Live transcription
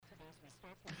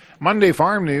Monday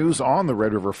Farm News on the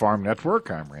Red River Farm Network.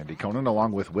 I'm Randy Conan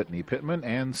along with Whitney Pittman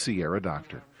and Sierra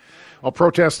Doctor. Well,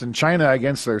 protests in China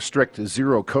against their strict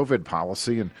zero COVID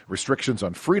policy and restrictions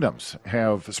on freedoms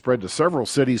have spread to several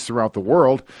cities throughout the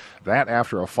world. That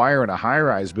after a fire in a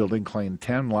high-rise building claimed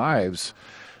 10 lives.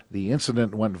 The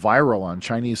incident went viral on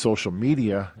Chinese social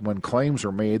media when claims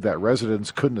were made that residents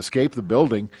couldn't escape the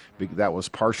building that was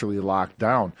partially locked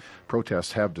down.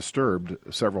 Protests have disturbed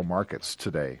several markets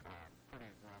today.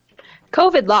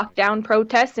 COVID lockdown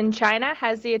protests in China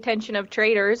has the attention of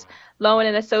traders.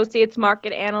 Lowen & Associates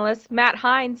market analyst Matt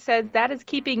Hines says that is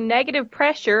keeping negative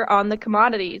pressure on the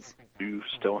commodities. You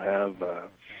still have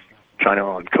China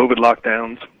on COVID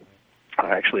lockdowns.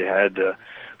 I actually had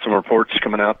some reports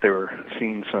coming out. They were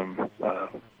seeing some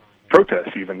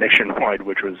protests even nationwide,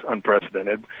 which was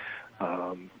unprecedented.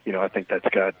 I think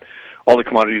that's got all the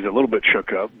commodities a little bit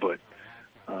shook up, but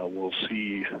we'll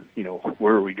see,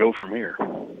 where we go from here.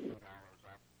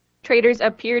 Traders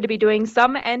appear to be doing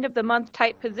some end-of-the-month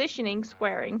type positioning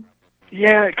squaring.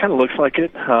 Yeah, it kind of looks like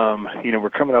it. We're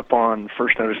coming up on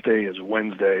first notice day is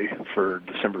Wednesday for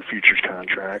December futures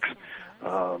contracts.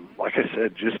 Like I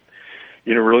said, just,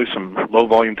 really some low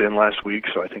volume to end last week,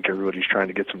 so I think everybody's trying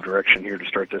to get some direction here to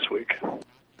start this week.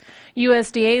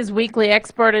 USDA's weekly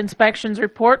export inspections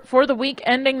report for the week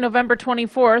ending November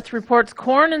 24th reports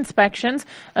corn inspections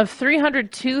of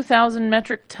 302,000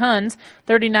 metric tons,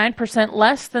 39%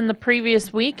 less than the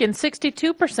previous week and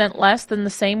 62% less than the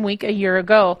same week a year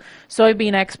ago.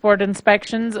 Soybean export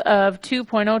inspections of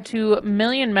 2.02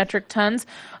 million metric tons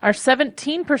are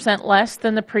 17% less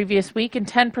than the previous week and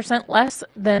 10% less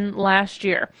than last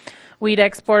year. Wheat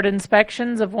export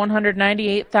inspections of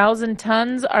 198,000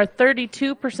 tons are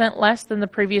 32% less than the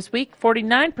previous week,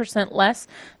 49% less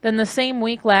than the same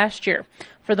week last year.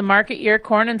 For the market year,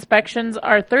 corn inspections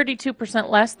are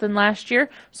 32% less than last year,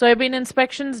 soybean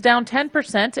inspections down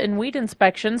 10%, and wheat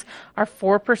inspections are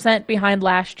 4% behind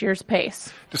last year's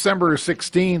pace. December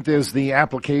 16th is the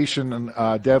application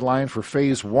deadline for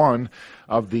Phase 1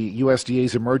 of the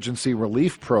USDA's Emergency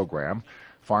Relief Program.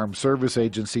 Farm Service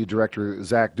Agency Director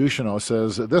Zach Ducheneau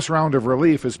says this round of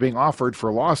relief is being offered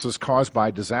for losses caused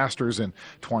by disasters in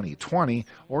 2020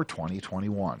 or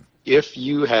 2021. If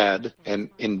you had an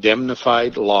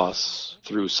indemnified loss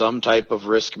through some type of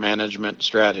risk management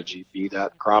strategy, be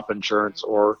that crop insurance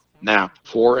or NAP,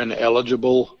 for an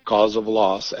eligible cause of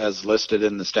loss as listed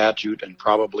in the statute and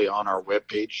probably on our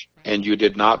webpage, and you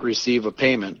did not receive a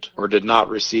payment or did not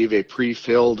receive a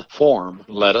pre-filled form,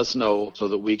 let us know so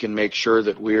that we can make sure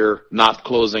that we're not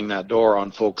closing that door on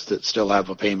folks that still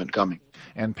have a payment coming.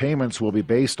 And payments will be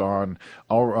based on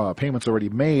payments already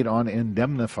made on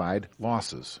indemnified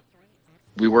losses.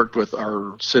 We worked with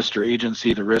our sister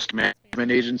agency, the Risk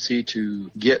Management Agency,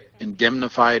 to get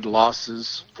indemnified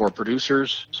losses for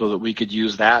producers so that we could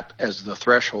use that as the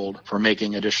threshold for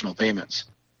making additional payments.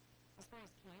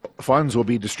 Funds will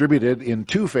be distributed in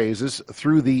two phases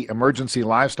through the Emergency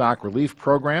Livestock Relief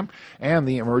Program and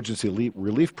the Emergency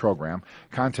Relief Program.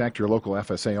 Contact your local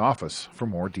FSA office for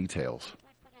more details.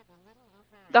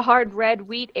 The hard red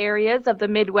wheat areas of the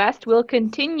Midwest will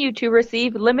continue to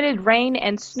receive limited rain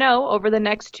and snow over the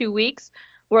next 2 weeks.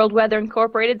 World Weather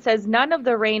Incorporated says none of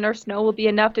the rain or snow will be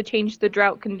enough to change the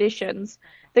drought conditions.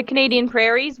 The Canadian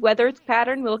Prairie's weather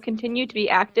pattern will continue to be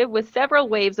active with several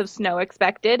waves of snow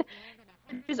expected.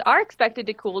 Temperatures are expected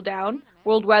to cool down.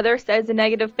 World Weather says the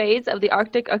negative phase of the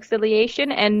Arctic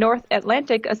Oscillation and North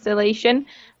Atlantic Oscillation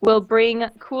will bring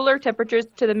cooler temperatures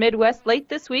to the Midwest late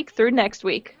this week through next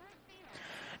week.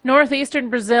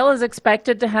 Northeastern Brazil is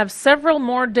expected to have several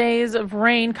more days of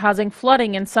rain causing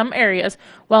flooding in some areas,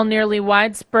 while nearly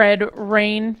widespread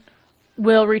rain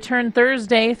will return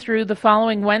Thursday through the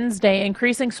following Wednesday,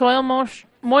 increasing soil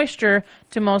moisture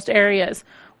to most areas.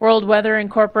 World Weather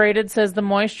Incorporated says the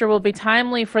moisture will be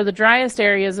timely for the driest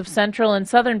areas of central and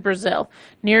southern Brazil.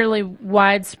 Nearly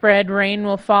widespread rain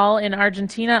will fall in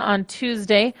Argentina on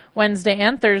Tuesday, Wednesday,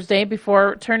 and Thursday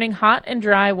before turning hot and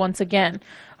dry once again.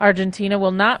 Argentina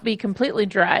will not be completely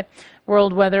dry.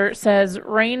 World Weather says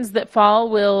rains that fall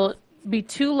will be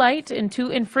too light and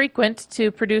too infrequent to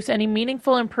produce any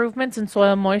meaningful improvements in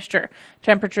soil moisture.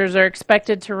 Temperatures are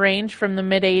expected to range from the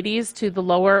mid-80s to the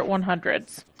lower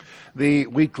 100s. The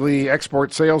weekly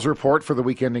export sales report for the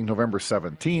week ending November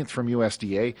 17th from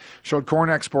USDA showed corn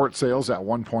export sales at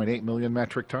 1.8 million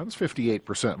metric tons,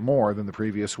 58% more than the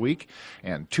previous week,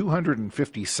 and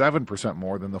 257%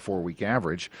 more than the 4-week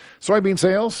average. Soybean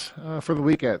sales for the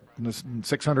week at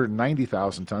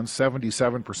 690,000 tons,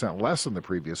 77% less than the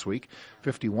previous week,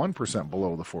 51%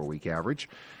 below the 4-week average.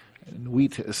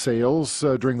 Wheat sales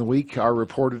during the week are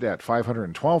reported at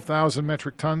 512,000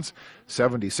 metric tons,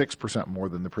 76% more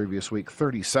than the previous week,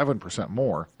 37%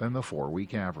 more than the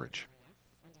 4-week average.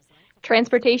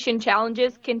 Transportation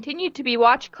challenges continue to be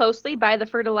watched closely by the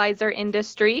fertilizer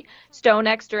industry.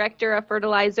 StoneX Director of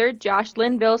Fertilizer Josh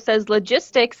Linville says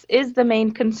logistics is the main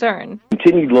concern.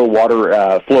 Continued low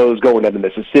water flows going into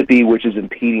Mississippi, which is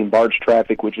impeding barge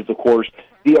traffic, which is, of course,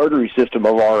 the artery system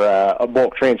of our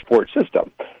bulk transport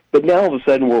system. But now all of a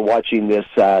sudden we're watching this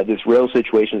rail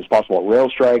situation, this possible rail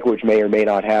strike, which may or may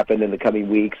not happen in the coming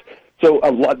weeks. So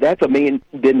that's been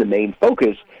the main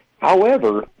focus.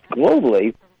 However,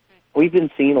 globally, we've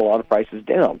been seeing a lot of prices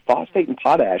down. Phosphate and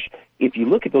potash, if you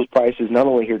look at those prices, not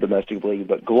only here domestically,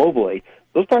 but globally,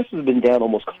 those prices have been down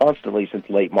almost constantly since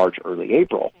late March, early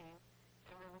April.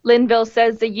 Linville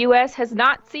says the U.S. has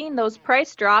not seen those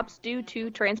price drops due to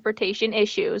transportation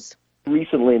issues.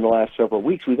 Recently, in the last several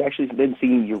weeks, we've actually been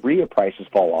seeing urea prices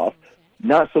fall off,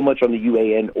 not so much on the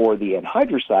UAN or the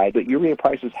anhydrous side, but urea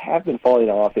prices have been falling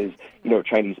off as,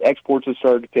 Chinese exports have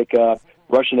started to pick up.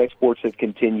 Russian exports have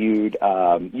continued.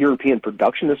 European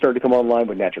production has started to come online,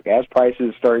 but natural gas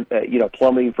prices start,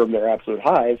 plummeting from their absolute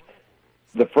highs.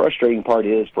 The frustrating part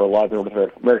is for a lot of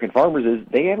North American farmers is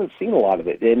they haven't seen a lot of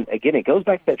it. And again, it goes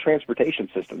back to that transportation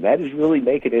system. That is really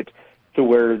making it to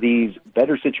where these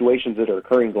better situations that are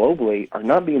occurring globally are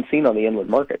not being seen on the inland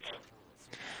markets.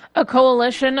 A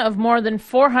coalition of more than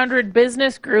 400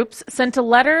 business groups sent a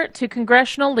letter to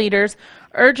congressional leaders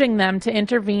urging them to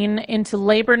intervene into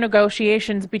labor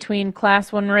negotiations between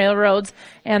Class 1 railroads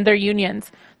and their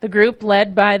unions. The group,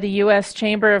 led by the U.S.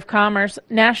 Chamber of Commerce,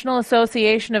 National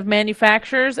Association of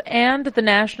Manufacturers, and the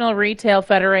National Retail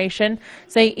Federation,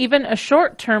 say even a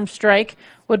short-term strike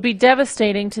would be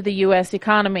devastating to the U.S.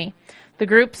 economy. The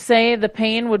groups say the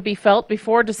pain would be felt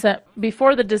before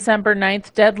the December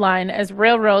 9th deadline, as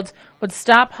railroads would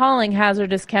stop hauling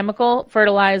hazardous chemical,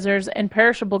 fertilizers, and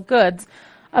perishable goods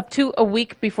up to a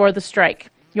week before the strike.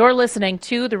 You're listening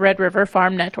to the Red River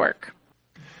Farm Network.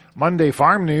 Monday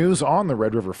Farm News on the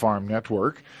Red River Farm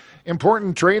Network.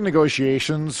 Important trade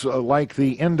negotiations like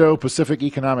the Indo-Pacific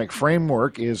Economic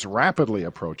Framework is rapidly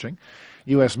approaching.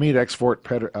 U.S. Meat Export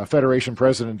Federation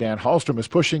President Dan Hallstrom is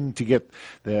pushing to get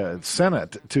the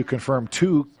Senate to confirm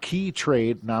 2 key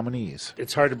trade nominees.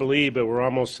 It's hard to believe, but we're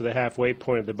almost to the halfway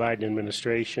point of the Biden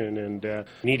administration and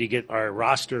need to get our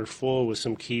roster full with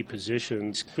some key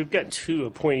positions. We've got 2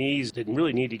 appointees that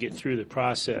really need to get through the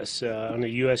process. On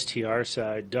the USTR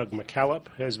side, Doug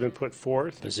McKillop has been put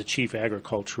forth as the Chief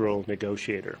Agricultural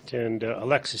Negotiator, and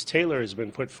Alexis Taylor has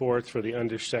been put forth for the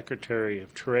Undersecretary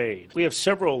of Trade. We have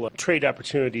several trade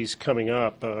opportunities coming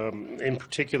up. In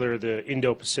particular, the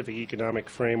Indo-Pacific Economic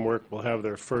Framework will have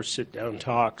their first sit-down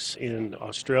talks in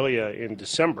Australia in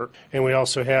December. And we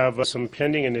also have some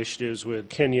pending initiatives with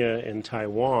Kenya and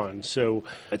Taiwan. So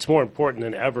it's more important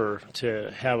than ever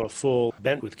to have a full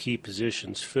bench with key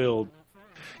positions filled.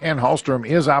 And Hallstrom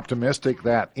is optimistic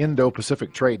that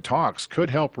Indo-Pacific trade talks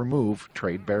could help remove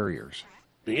trade barriers.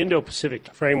 The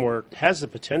Indo-Pacific Framework has the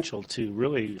potential to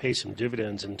really pay some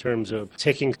dividends in terms of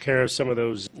taking care of some of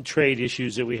those trade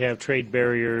issues that we have, trade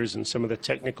barriers, and some of the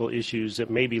technical issues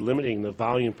that may be limiting the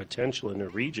volume potential in the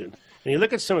region. And you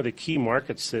look at some of the key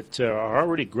markets that are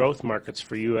already growth markets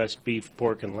for U.S. beef,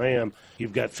 pork, and lamb.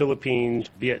 You've got Philippines,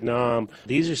 Vietnam.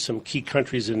 These are some key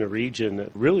countries in the region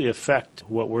that really affect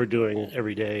what we're doing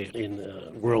every day in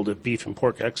the world of beef and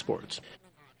pork exports.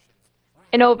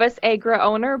 Innovus Agra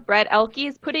owner Brett Elke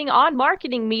is putting on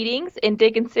marketing meetings in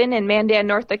Dickinson and Mandan,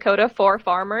 North Dakota for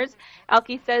farmers.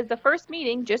 Elke says the first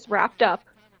meeting just wrapped up.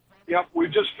 Yep, we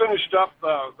just finished up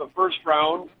the first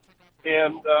round,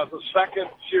 and the second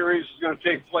series is going to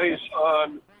take place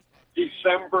on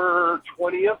December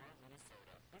 20th,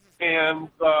 and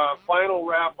the final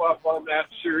wrap-up on that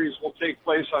series will take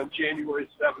place on January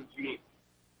 17th.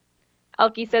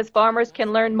 Elke says farmers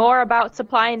can learn more about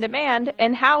supply and demand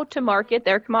and how to market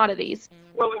their commodities.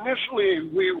 Well, initially,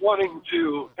 we wanting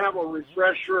to have a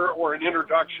refresher or an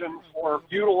introduction for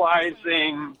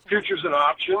utilizing futures and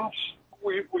options.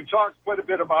 We talked quite a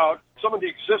bit about some of the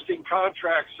existing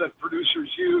contracts that producers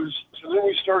use. So then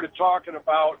we started talking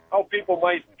about how people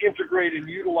might integrate and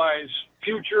utilize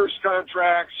futures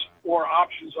contracts or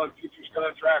options on futures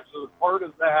contracts as part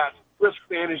of that risk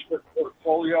management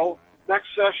portfolio. Next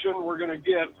session, we're going to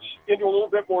get into a little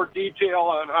bit more detail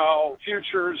on how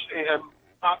futures and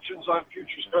options on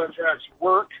futures contracts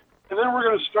work. And then we're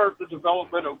going to start the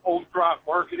development of old crop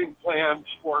marketing plans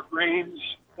for grains,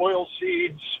 oil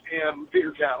seeds, and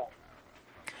feeder cattle.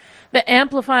 The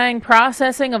Amplifying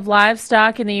Processing of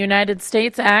Livestock in the United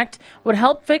States Act would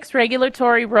help fix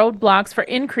regulatory roadblocks for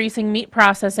increasing meat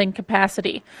processing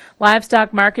capacity.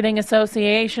 Livestock Marketing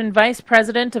Association Vice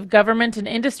President of Government and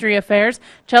Industry Affairs,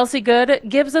 Chelsea Good,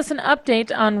 gives us an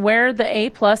update on where the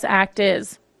A-Plus Act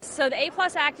is. So the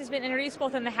A-Plus Act has been introduced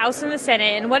both in the House and the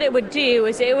Senate, and what it would do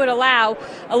is it would allow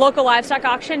a local livestock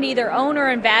auction to either own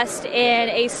or invest in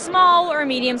a small or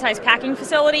medium-sized packing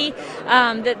facility.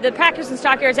 The Packers and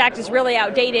Stockyards Act is really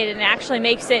outdated and actually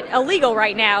makes it illegal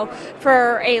right now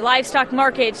for a livestock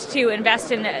market to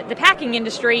invest in the packing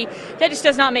industry. That just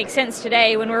does not make sense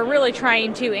today when we're really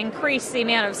trying to increase the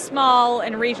amount of small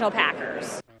and regional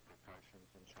packers.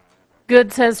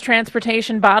 Good says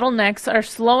transportation bottlenecks are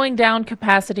slowing down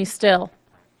capacity still.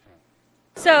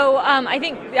 So I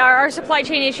think our supply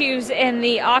chain issues in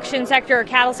the auction sector,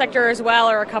 cattle sector as well,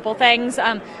 are a couple things.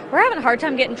 We're having a hard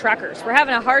time getting truckers. We're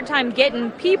having a hard time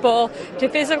getting people to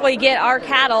physically get our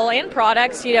cattle and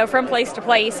products, from place to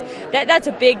place. That's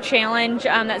a big challenge.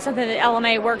 That's something that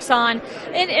LMA works on,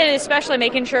 and especially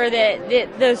making sure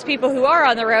that those people who are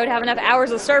on the road have enough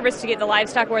hours of service to get the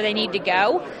livestock where they need to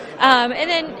go. And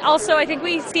then also I think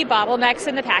we see bottlenecks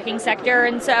in the packing sector,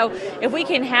 and so if we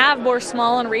can have more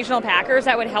small and regional packers,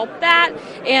 that would help that,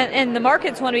 and the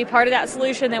markets want to be part of that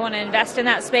solution. They want to invest in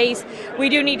that space. We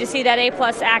do need to see that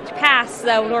A-Plus Act pass,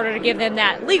 though, in order to give them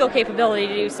that legal capability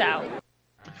to do so.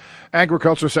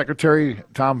 Agriculture Secretary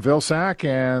Tom Vilsack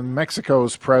and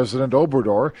Mexico's President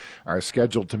Obrador are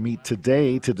scheduled to meet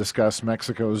today to discuss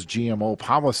Mexico's GMO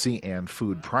policy and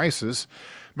food prices.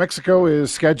 Mexico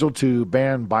is scheduled to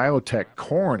ban biotech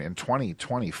corn in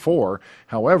 2024.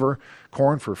 However,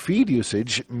 corn for feed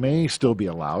usage may still be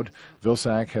allowed.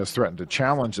 Vilsack has threatened to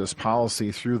challenge this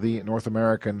policy through the North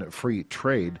American Free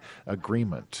Trade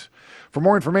Agreement. For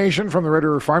more information from the Red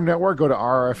River Farm Network, go to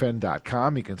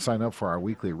rfn.com. You can sign up for our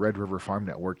weekly Red River Farm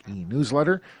Network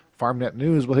e-newsletter. FarmNet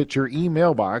News will hit your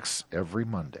email box every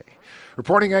Monday.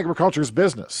 Reporting agriculture's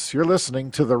business, you're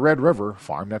listening to the Red River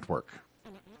Farm Network.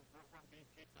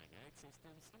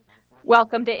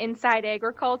 Welcome to Inside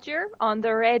Agriculture on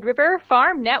the Red River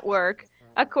Farm Network.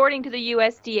 According to the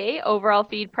USDA, overall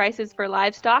feed prices for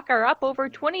livestock are up over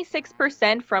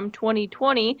 26% from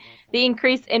 2020. The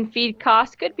increase in feed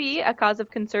costs could be a cause of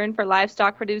concern for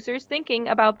livestock producers thinking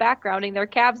about backgrounding their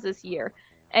calves this year.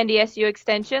 NDSU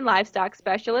Extension livestock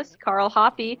specialist Carl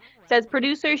Hoppe says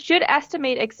producers should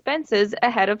estimate expenses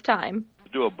ahead of time.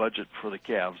 Do a budget for the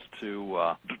calves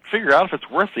to figure out if it's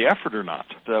worth the effort or not.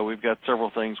 We've got several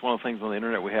things. One of the things on the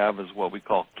internet we have is what we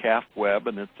call Calf Web,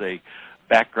 and it's a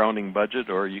backgrounding budget,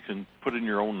 or you can put in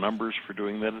your own numbers for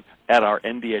doing that at our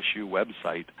NDSU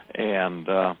website, and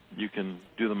you can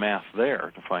do the math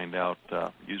there to find out,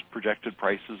 use projected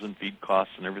prices and feed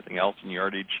costs and everything else, and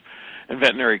yardage and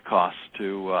veterinary costs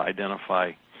to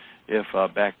identify if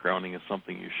backgrounding is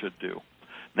something you should do.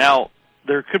 Now,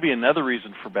 there could be another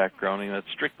reason for backgrounding.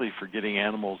 That's strictly for getting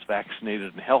animals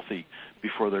vaccinated and healthy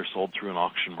before they're sold through an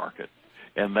auction market.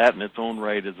 And that in its own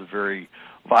right is a very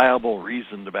viable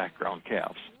reason to background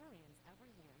calves.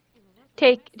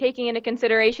 Taking into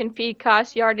consideration feed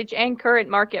costs, yardage, and current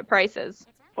market prices.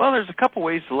 Well, there's a couple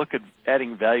ways to look at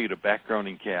adding value to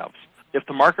backgrounding calves. If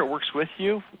the market works with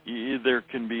you, there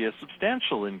can be a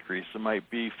substantial increase. It might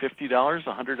be $50,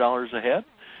 $100 a head.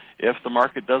 If the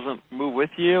market doesn't move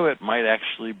with you, it might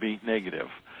actually be negative.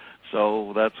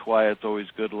 So that's why it's always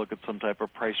good to look at some type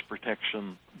of price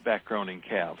protection backgrounding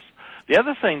calves. The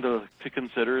other thing to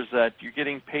consider is that you're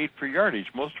getting paid for yardage.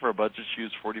 Most of our budgets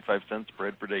use 45 cents per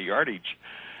head per day yardage.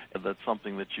 And that's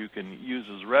something that you can use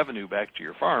as revenue back to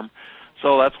your farm.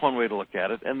 So that's one way to look at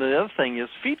it. And the other thing is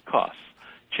feed costs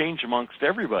change amongst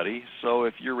everybody. So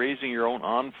if you're raising your own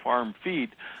on-farm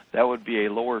feed, that would be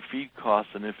a lower feed cost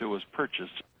than if it was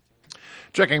purchased.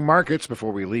 Checking markets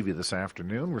before we leave you this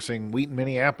afternoon. We're seeing wheat in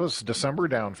Minneapolis, December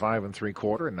down 5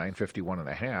 3/4 at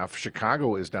 951.5.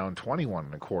 Chicago is down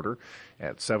 21 1/4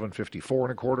 at 754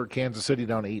 1/4. Kansas City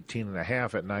down 18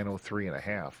 1/2 at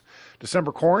 903.5.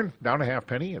 December corn down a half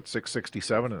penny at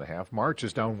 667.5. March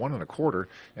is down 1 1/4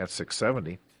 at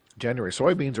 670. January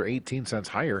soybeans are 18 cents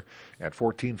higher at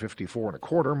 14.54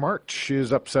 1/4. March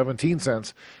is up 17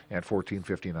 cents at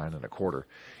 14.59 1/4.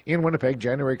 In Winnipeg,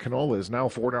 January canola is now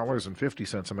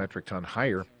 $4.50 a metric ton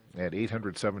higher at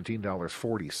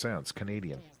 $817.40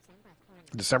 Canadian.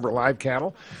 December live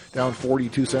cattle down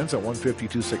 42 cents at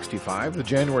 152.65. The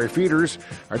January feeders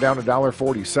are down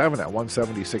 $1.47 at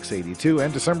 176.82,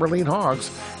 and December lean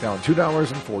hogs down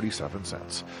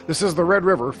 $2.47. This is the Red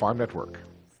River Farm Network.